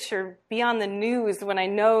pitch or be on the news when I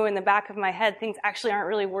know in the back of my head things actually aren't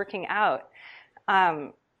really working out.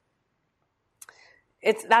 That's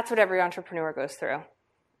what every entrepreneur goes through.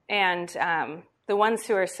 And the ones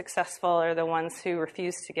who are successful are the ones who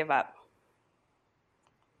refuse to give up.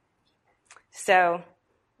 So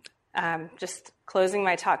just closing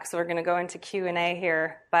my talk, so we're going to go into Q&A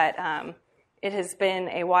here, but it has been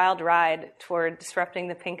a wild ride toward disrupting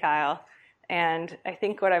the pink aisle. And I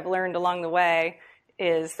think what I've learned along the way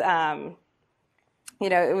is,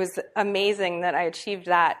 it was amazing that I achieved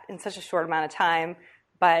that in such a short amount of time,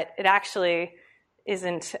 but it actually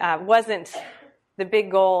wasn't the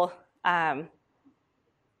big goal that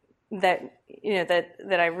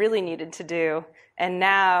I really needed to do. And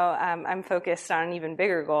now I'm focused on an even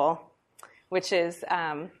bigger goal, which is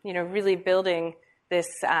really building this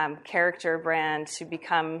character brand to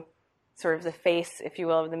become sort of the face, if you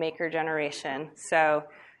will, of the maker generation. So,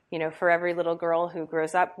 for every little girl who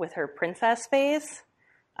grows up with her princess phase,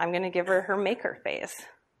 I'm going to give her her maker phase.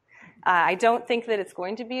 I don't think that it's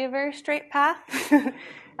going to be a very straight path.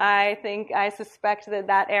 I suspect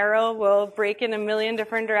that arrow will break in a million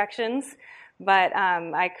different directions, but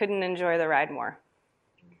I couldn't enjoy the ride more.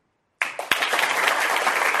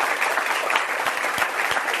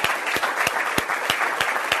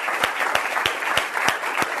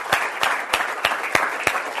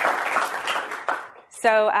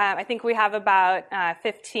 So I think we have about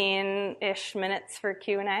 15-ish minutes for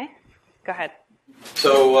Q&A. Go ahead.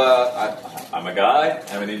 So I'm a guy,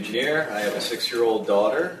 I'm an engineer, I have a 6-year-old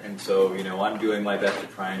daughter, and so, I'm doing my best to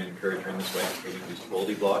try and encourage her in this way, including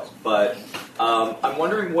these GoldieBlox. But I'm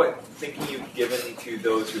wondering what thinking you've given to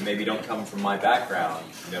those who maybe don't come from my background.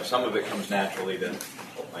 Some of it comes naturally to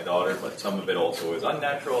help my daughter, but some of it also is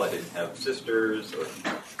unnatural. I didn't have sisters or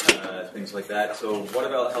things like that. So what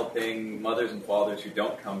about helping mothers and fathers who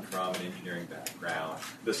don't come from an engineering background,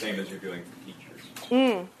 the same as you're doing for teachers?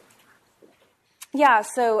 Yeah,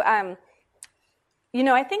 so, I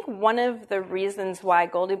think one of the reasons why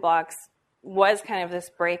GoldieBlox was kind of this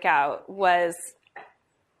breakout was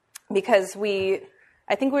because I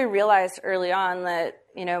think we realized early on that,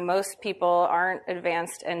 most people aren't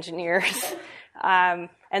advanced engineers,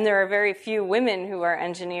 and there are very few women who are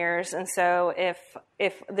engineers. And so if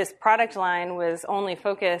this product line was only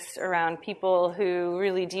focused around people who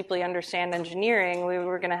really deeply understand engineering, we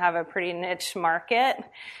were going to have a pretty niche market.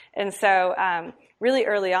 And so really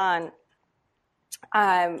early on,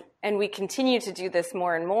 and we continue to do this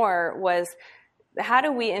more and more, was how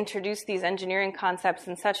do we introduce these engineering concepts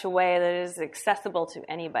in such a way that it is accessible to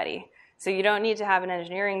anybody? So you don't need to have an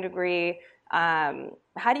engineering degree.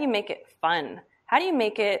 How do you make it fun? How do you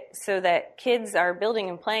make it so that kids are building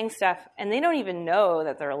and playing stuff and they don't even know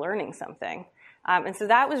that they're learning something? And so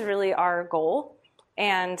that was really our goal.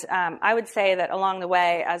 And I would say that along the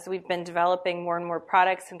way, as we've been developing more and more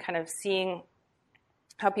products and kind of seeing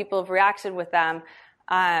how people have reacted with them,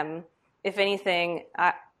 if anything,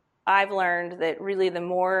 I've learned that really the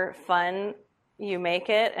more fun you make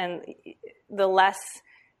it and the less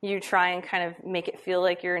you try and kind of make it feel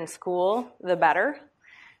like you're in school, the better.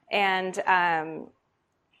 And I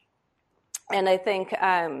think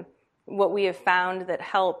what we have found that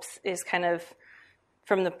helps is kind of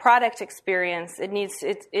from the product experience. It needs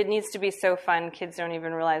to be so fun kids don't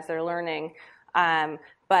even realize they're learning.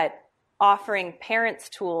 But offering parents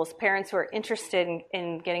tools, parents who are interested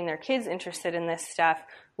in getting their kids interested in this stuff,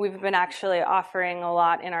 we've been actually offering a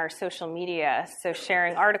lot in our social media. So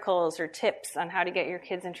sharing articles or tips on how to get your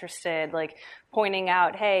kids interested, like pointing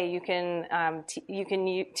out, hey, you can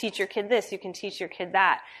teach your kid this, you can teach your kid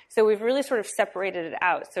that. So we've really sort of separated it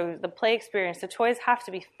out. So the play experience, the toys have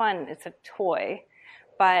to be fun. It's a toy.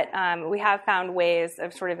 But we have found ways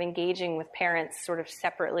of sort of engaging with parents sort of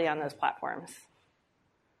separately on those platforms.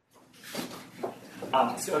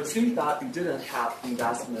 So it seems that you didn't have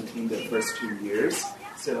investment in the first 2 years.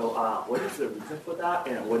 So what is the reason for that,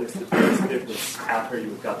 and what is the biggest difference after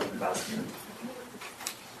you got the investment?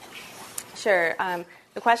 Sure.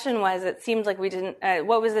 The question was, it seemed like we didn't,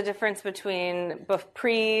 what was the difference between both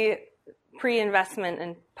pre-investment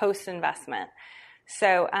and post-investment?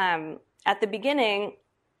 So at the beginning,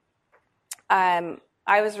 I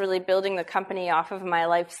was really building the company off of my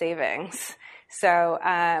life savings. So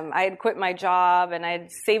I had quit my job and I had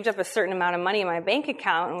saved up a certain amount of money in my bank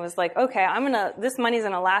account and was like, okay, this money's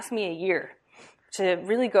going to last me a year to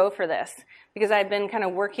really go for this, because I'd been kind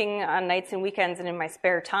of working on nights and weekends and in my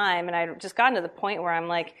spare time. And I'd just gotten to the point where I'm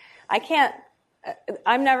like,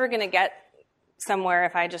 I'm never going to get somewhere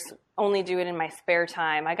if I just only do it in my spare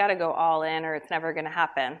time. I got to go all in or it's never going to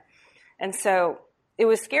happen. And so it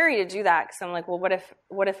was scary to do that because I'm like, well,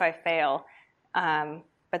 what if I fail?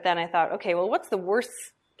 But then I thought, okay, well, what's the worst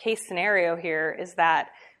case scenario here is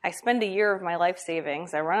that I spend a year of my life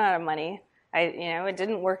savings, I run out of money, it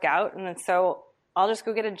didn't work out, and then so I'll just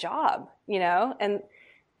go get a job,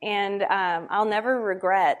 and I'll never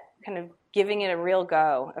regret kind of giving it a real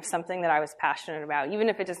go of something that I was passionate about. Even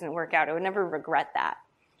if it doesn't work out, I would never regret that.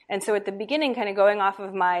 And so at the beginning, kind of going off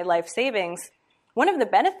of my life savings, one of the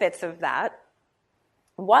benefits of that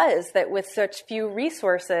was that with such few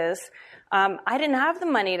resources, I didn't have the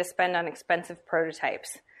money to spend on expensive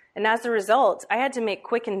prototypes. And as a result, I had to make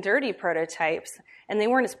quick and dirty prototypes, and they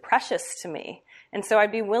weren't as precious to me. And so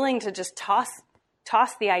I'd be willing to just toss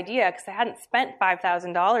the idea, because I hadn't spent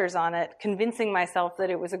 $5,000 on it, convincing myself that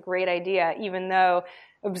it was a great idea, even though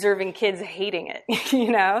observing kids hating it,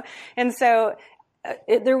 And so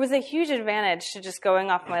there was a huge advantage to just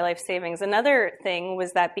going off my life savings. Another thing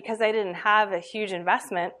was that because I didn't have a huge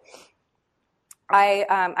investment,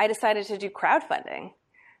 I decided to do crowdfunding.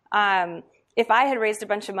 If I had raised a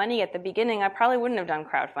bunch of money at the beginning, I probably wouldn't have done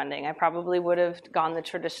crowdfunding. I probably would have gone the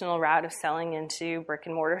traditional route of selling into brick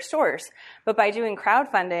and mortar stores. But by doing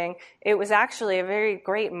crowdfunding, it was actually a very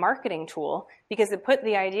great marketing tool because it put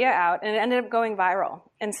the idea out and it ended up going viral.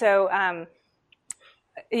 And so,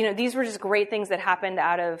 these were just great things that happened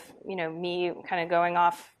out of, me kind of going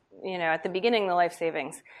off, at the beginning, the life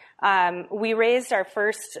savings. We raised our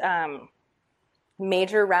first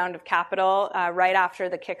major round of capital right after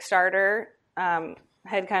the Kickstarter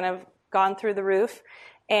had kind of gone through the roof.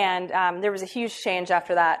 And there was a huge change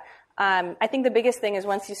after that. I think the biggest thing is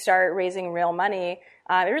once you start raising real money,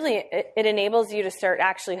 it enables you to start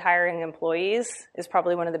actually hiring employees is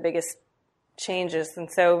probably one of the biggest changes.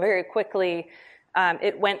 And so very quickly,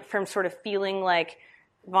 it went from sort of feeling like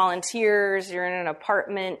volunteers, you're in an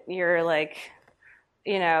apartment, you're like,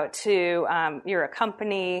 to you're a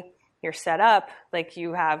company, you're set up, like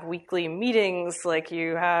you have weekly meetings, like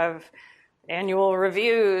you have annual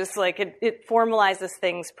reviews, like it formalizes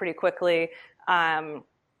things pretty quickly.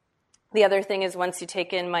 The other thing is once you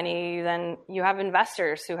take in money, then you have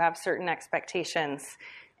investors who have certain expectations.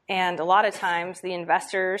 And a lot of times the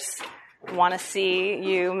investors want to see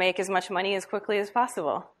you make as much money as quickly as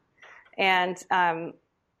possible. And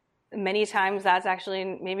many times that's actually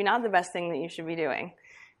maybe not the best thing that you should be doing.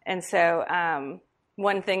 And so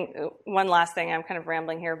one last thing, I'm kind of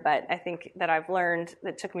rambling here, but I think that I've learned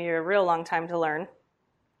that took me a real long time to learn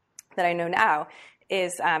that I know now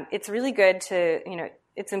is it's really good to,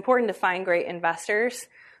 it's important to find great investors,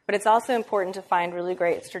 but it's also important to find really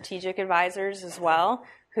great strategic advisors as well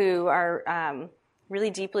who are really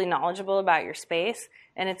deeply knowledgeable about your space.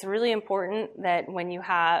 And it's really important that when you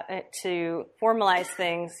have to formalize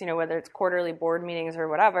things, whether it's quarterly board meetings or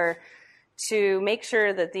whatever, to make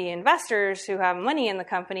sure that the investors who have money in the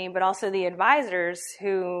company, but also the advisors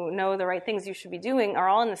who know the right things you should be doing are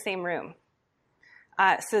all in the same room.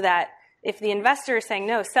 So that if the investor is saying,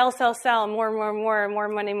 no, sell, more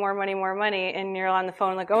money, and you're on the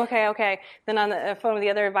phone like, okay, then on the phone with the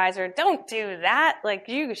other advisor, don't do that. Like,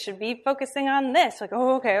 you should be focusing on this. Like,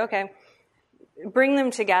 okay. Bring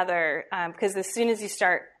them together, because as soon as you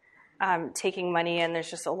start taking money in, there's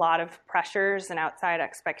just a lot of pressures and outside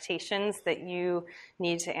expectations that you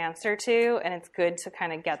need to answer to, and it's good to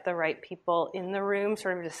kind of get the right people in the room,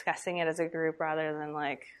 sort of discussing it as a group rather than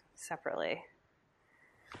like separately.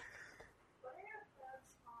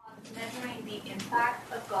 Measuring the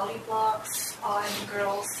impact of GoldieBlox on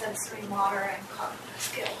girls' sensory motor and cognitive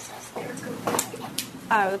skills as they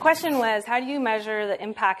go. The question was, how do you measure the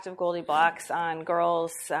impact of GoldieBlox on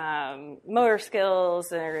girls' motor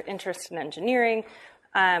skills or interest in engineering?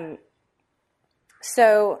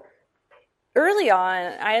 So early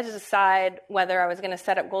on, I had to decide whether I was going to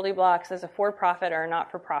set up GoldieBlox as a for-profit or a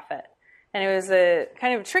not-for-profit. And it was a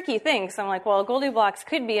kind of tricky thing. So I'm like, well, GoldieBlox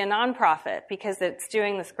could be a nonprofit because it's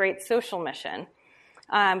doing this great social mission.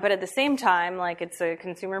 But at the same time, like, it's a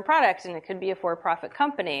consumer product and it could be a for-profit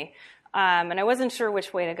company. And I wasn't sure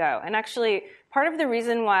which way to go. And actually, part of the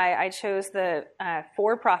reason why I chose the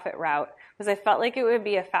for-profit route was I felt like it would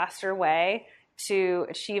be a faster way to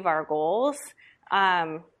achieve our goals.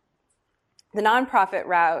 The nonprofit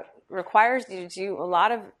route requires you to do a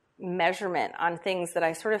lot of measurement on things that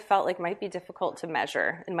I sort of felt like might be difficult to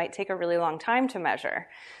measure and might take a really long time to measure.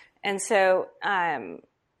 And so, and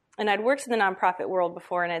I'd worked in the nonprofit world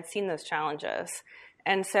before and I'd seen those challenges.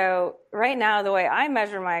 And so right now, the way I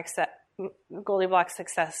measure my GoldieBlox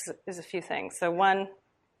success is a few things. So one,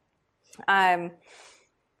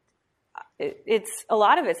 it's a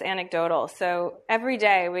lot of it's anecdotal. So every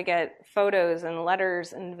day we get photos and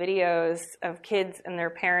letters and videos of kids and their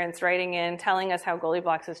parents writing in, telling us how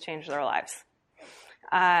GoldieBlox has changed their lives.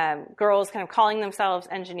 girls kind of calling themselves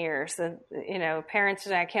engineers. Parents,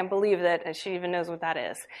 I can't believe that she even knows what that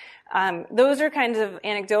is. Those are kinds of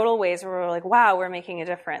anecdotal ways where we're like, wow, we're making a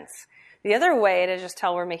difference. The other way to just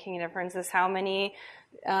tell we're making a difference is how many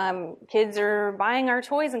kids are buying our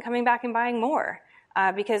toys and coming back and buying more.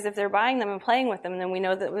 Because if they're buying them and playing with them, then we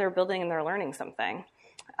know that they're building and they're learning something.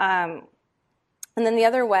 And then the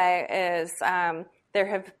other way is there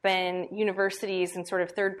have been universities and sort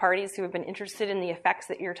of third parties who have been interested in the effects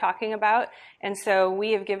that you're talking about. And so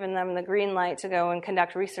we have given them the green light to go and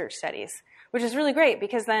conduct research studies, which is really great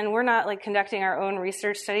because then we're not like conducting our own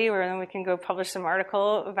research study where then we can go publish some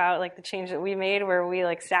article about like the change that we made where we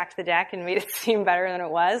like stacked the deck and made it seem better than it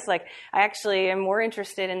was. Like I actually am more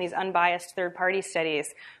interested in these unbiased third-party studies.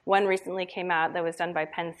 One recently came out that was done by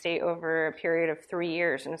Penn State over a period of 3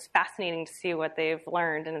 years, and it's fascinating to see what they've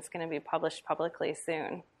learned, and it's going to be published publicly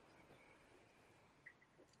soon.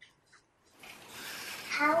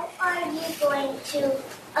 How are you going to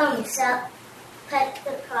put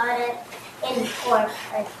the product in poor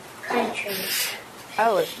countries?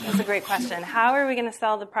 Oh, that's a great question. How are we going to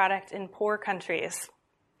sell the product in poor countries?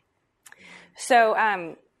 So,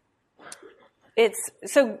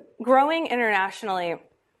 growing internationally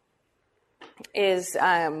is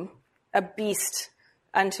a beast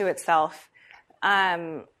unto itself.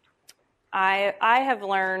 I have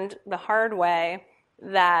learned the hard way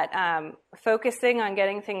that focusing on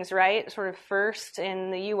getting things right sort of first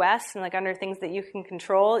in the U.S. and like under things that you can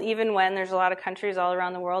control, even when there's a lot of countries all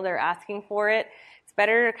around the world that are asking for it, it's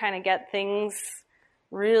better to kind of get things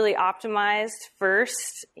really optimized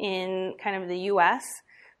first in kind of the U.S.,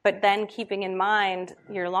 but then keeping in mind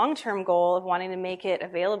your long-term goal of wanting to make it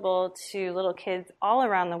available to little kids all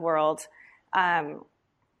around the world.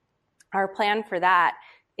 Our plan for that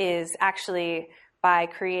is actually by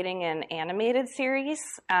creating an animated series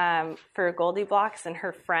for GoldieBlox and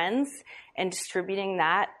her friends and distributing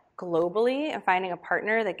that globally and finding a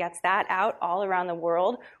partner that gets that out all around the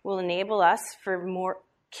world will enable us for more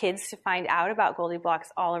kids to find out about GoldieBlox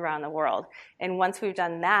all around the world. And once we've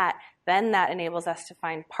done that, then that enables us to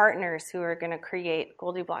find partners who are going to create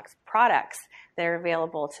GoldieBlox products that are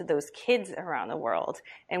available to those kids around the world.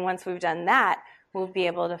 And once we've done that, we'll be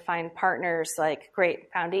able to find partners like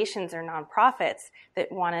great foundations or nonprofits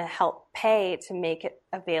that want to help pay to make it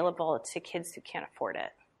available to kids who can't afford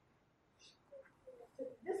it.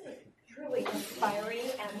 This is truly inspiring,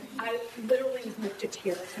 and I literally was moved to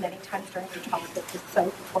tears many times during your talk. This is so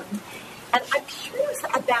important. And I'm curious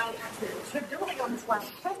about, sort of building on this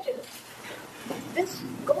last question, this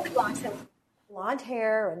GoldieBlox has blonde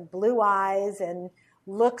hair and blue eyes and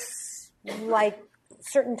looks like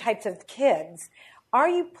certain types of kids. Are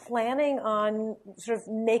you planning on sort of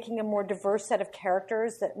making a more diverse set of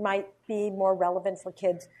characters that might be more relevant for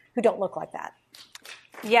kids who don't look like that?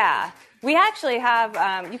 Yeah, we actually have,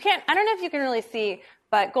 I don't know if you can really see,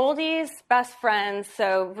 but Goldie's best friends,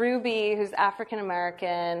 so Ruby, who's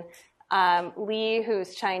African-American, Lee,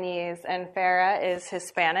 who's Chinese, and Farah is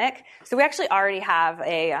Hispanic. So we actually already have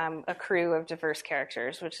a crew of diverse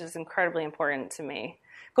characters, which is incredibly important to me.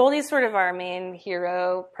 Goldie's sort of our main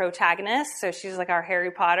hero protagonist, so she's like our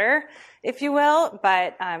Harry Potter, if you will,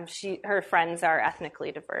 but her friends are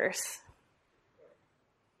ethnically diverse.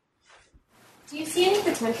 Do you see any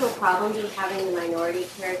potential problems with having the minority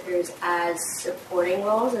characters as supporting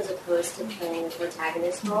roles as opposed to playing a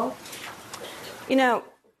protagonist role? You know,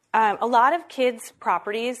 a lot of kids'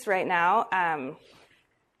 properties right now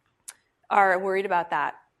are worried about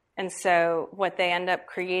that. And so what they end up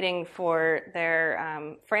creating for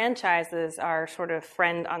their franchises are sort of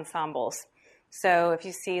friend ensembles. So if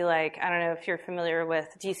you see, like, I don't know if you're familiar with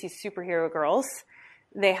DC Superhero Girls,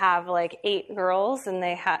 they have like 8 girls, and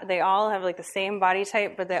they all have like the same body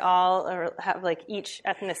type, but they all have like each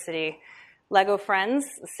ethnicity. Lego Friends,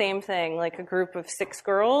 same thing, like a group of 6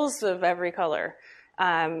 girls of every color.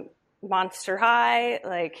 Monster High,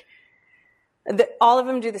 like all of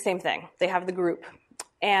them do the same thing. They have the group.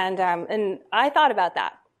 And I thought about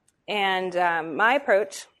that. And my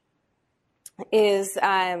approach is,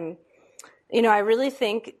 I really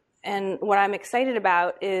think, and what I'm excited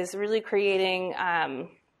about is really creating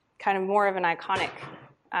kind of more of an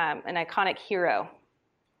iconic hero,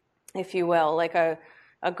 if you will, like a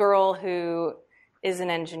girl who is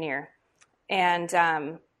an engineer. And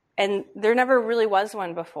there never really was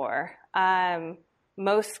one before.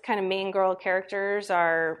 Most kind of main girl characters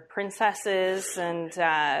are princesses and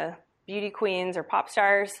beauty queens or pop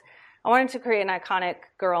stars. I wanted to create an iconic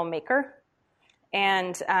girl maker.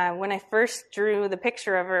 And when I first drew the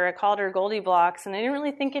picture of her, I called her GoldieBlox, and I didn't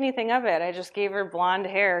really think anything of it. I just gave her blonde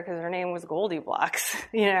hair because her name was GoldieBlox,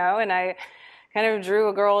 and I kind of drew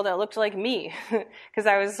a girl that looked like me because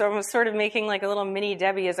I was sort of making like a little mini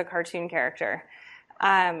Debbie as a cartoon character.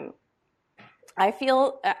 I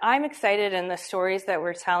feel I'm excited in the stories that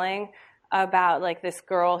we're telling about like this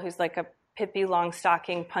girl who's like a Pippi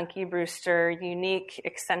Longstocking, Punky Brewster, unique,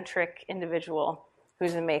 eccentric individual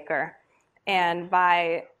who's a maker. And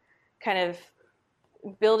by kind of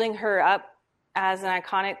building her up as an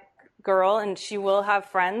iconic girl, and she will have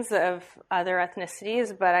friends of other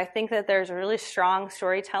ethnicities, but I think that there's a really strong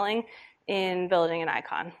storytelling in building an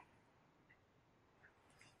icon.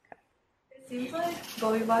 It seems like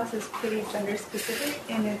GoldieBlox is pretty gender specific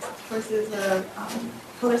in its choices of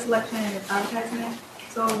color selection and its advertisement.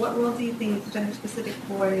 So what role do you think gender specific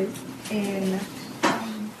plays in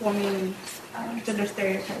forming gender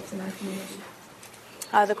stereotypes in our community?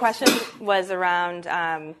 The question was around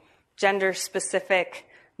gender specific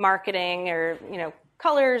marketing or,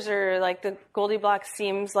 colors, or like the GoldieBlox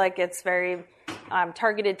seems like it's very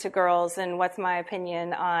targeted to girls, and what's my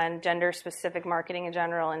opinion on gender specific marketing in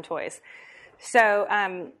general in toys. So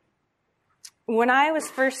when I was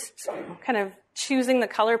first kind of choosing the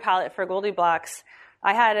color palette for GoldieBlox,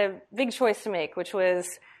 I had a big choice to make, which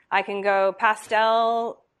was I can go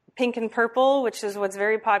pastel, pink and purple, which is what's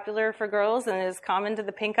very popular for girls and is common to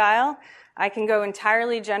the pink aisle. I can go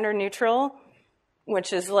entirely gender neutral,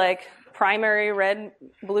 which is like primary red,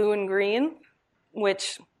 blue, and green,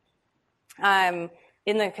 which in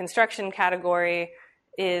the construction category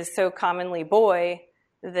is so commonly boy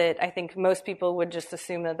that I think most people would just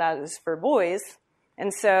assume that that is for boys.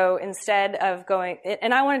 And so instead of going,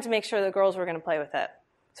 and I wanted to make sure that girls were going to play with it.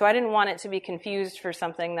 So I didn't want it to be confused for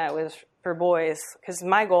something that was for boys, because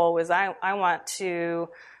my goal was I want to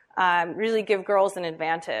really give girls an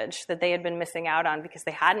advantage that they had been missing out on because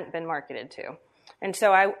they hadn't been marketed to. And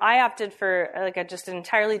so I opted for like just an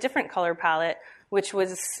entirely different color palette, which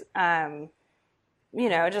was,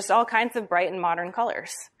 just all kinds of bright and modern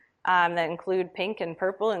colors that include pink and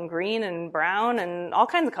purple and green and brown and all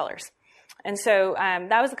kinds of colors. And so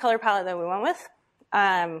that was the color palette that we went with.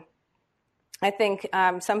 I think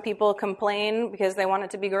some people complain because they want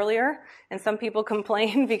it to be girlier, and some people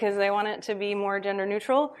complain because they want it to be more gender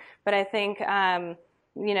neutral. But I think,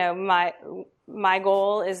 my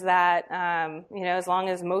goal is that, as long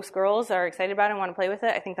as most girls are excited about it and want to play with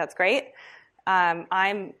it, I think that's great.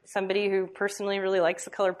 I'm somebody who personally really likes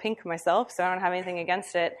the color pink myself, so I don't have anything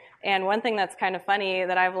against it. And one thing that's kind of funny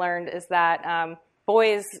that I've learned is that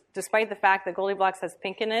boys, despite the fact that GoldieBlox has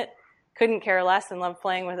pink in it, couldn't care less and love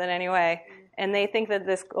playing with it anyway. And they think that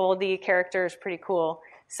this Goldie character is pretty cool.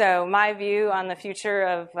 So my view on the future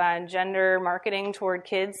of gender marketing toward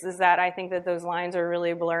kids is that I think that those lines are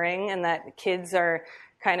really blurring, and that kids are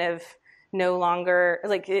kind of no longer,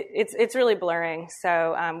 like it's really blurring,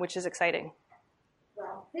 so which is exciting.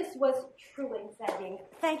 Well, this was truly exciting.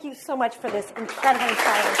 Thank you so much for this incredibly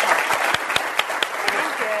inspiring talk.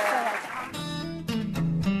 Thank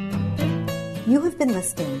you. You have been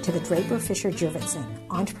listening to the Draper Fisher Jurvetson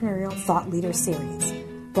Entrepreneurial Thought Leader Series,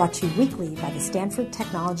 brought to you weekly by the Stanford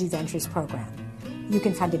Technology Ventures Program. You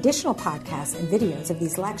can find additional podcasts and videos of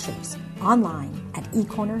these lectures online at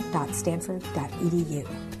ecorner.stanford.edu.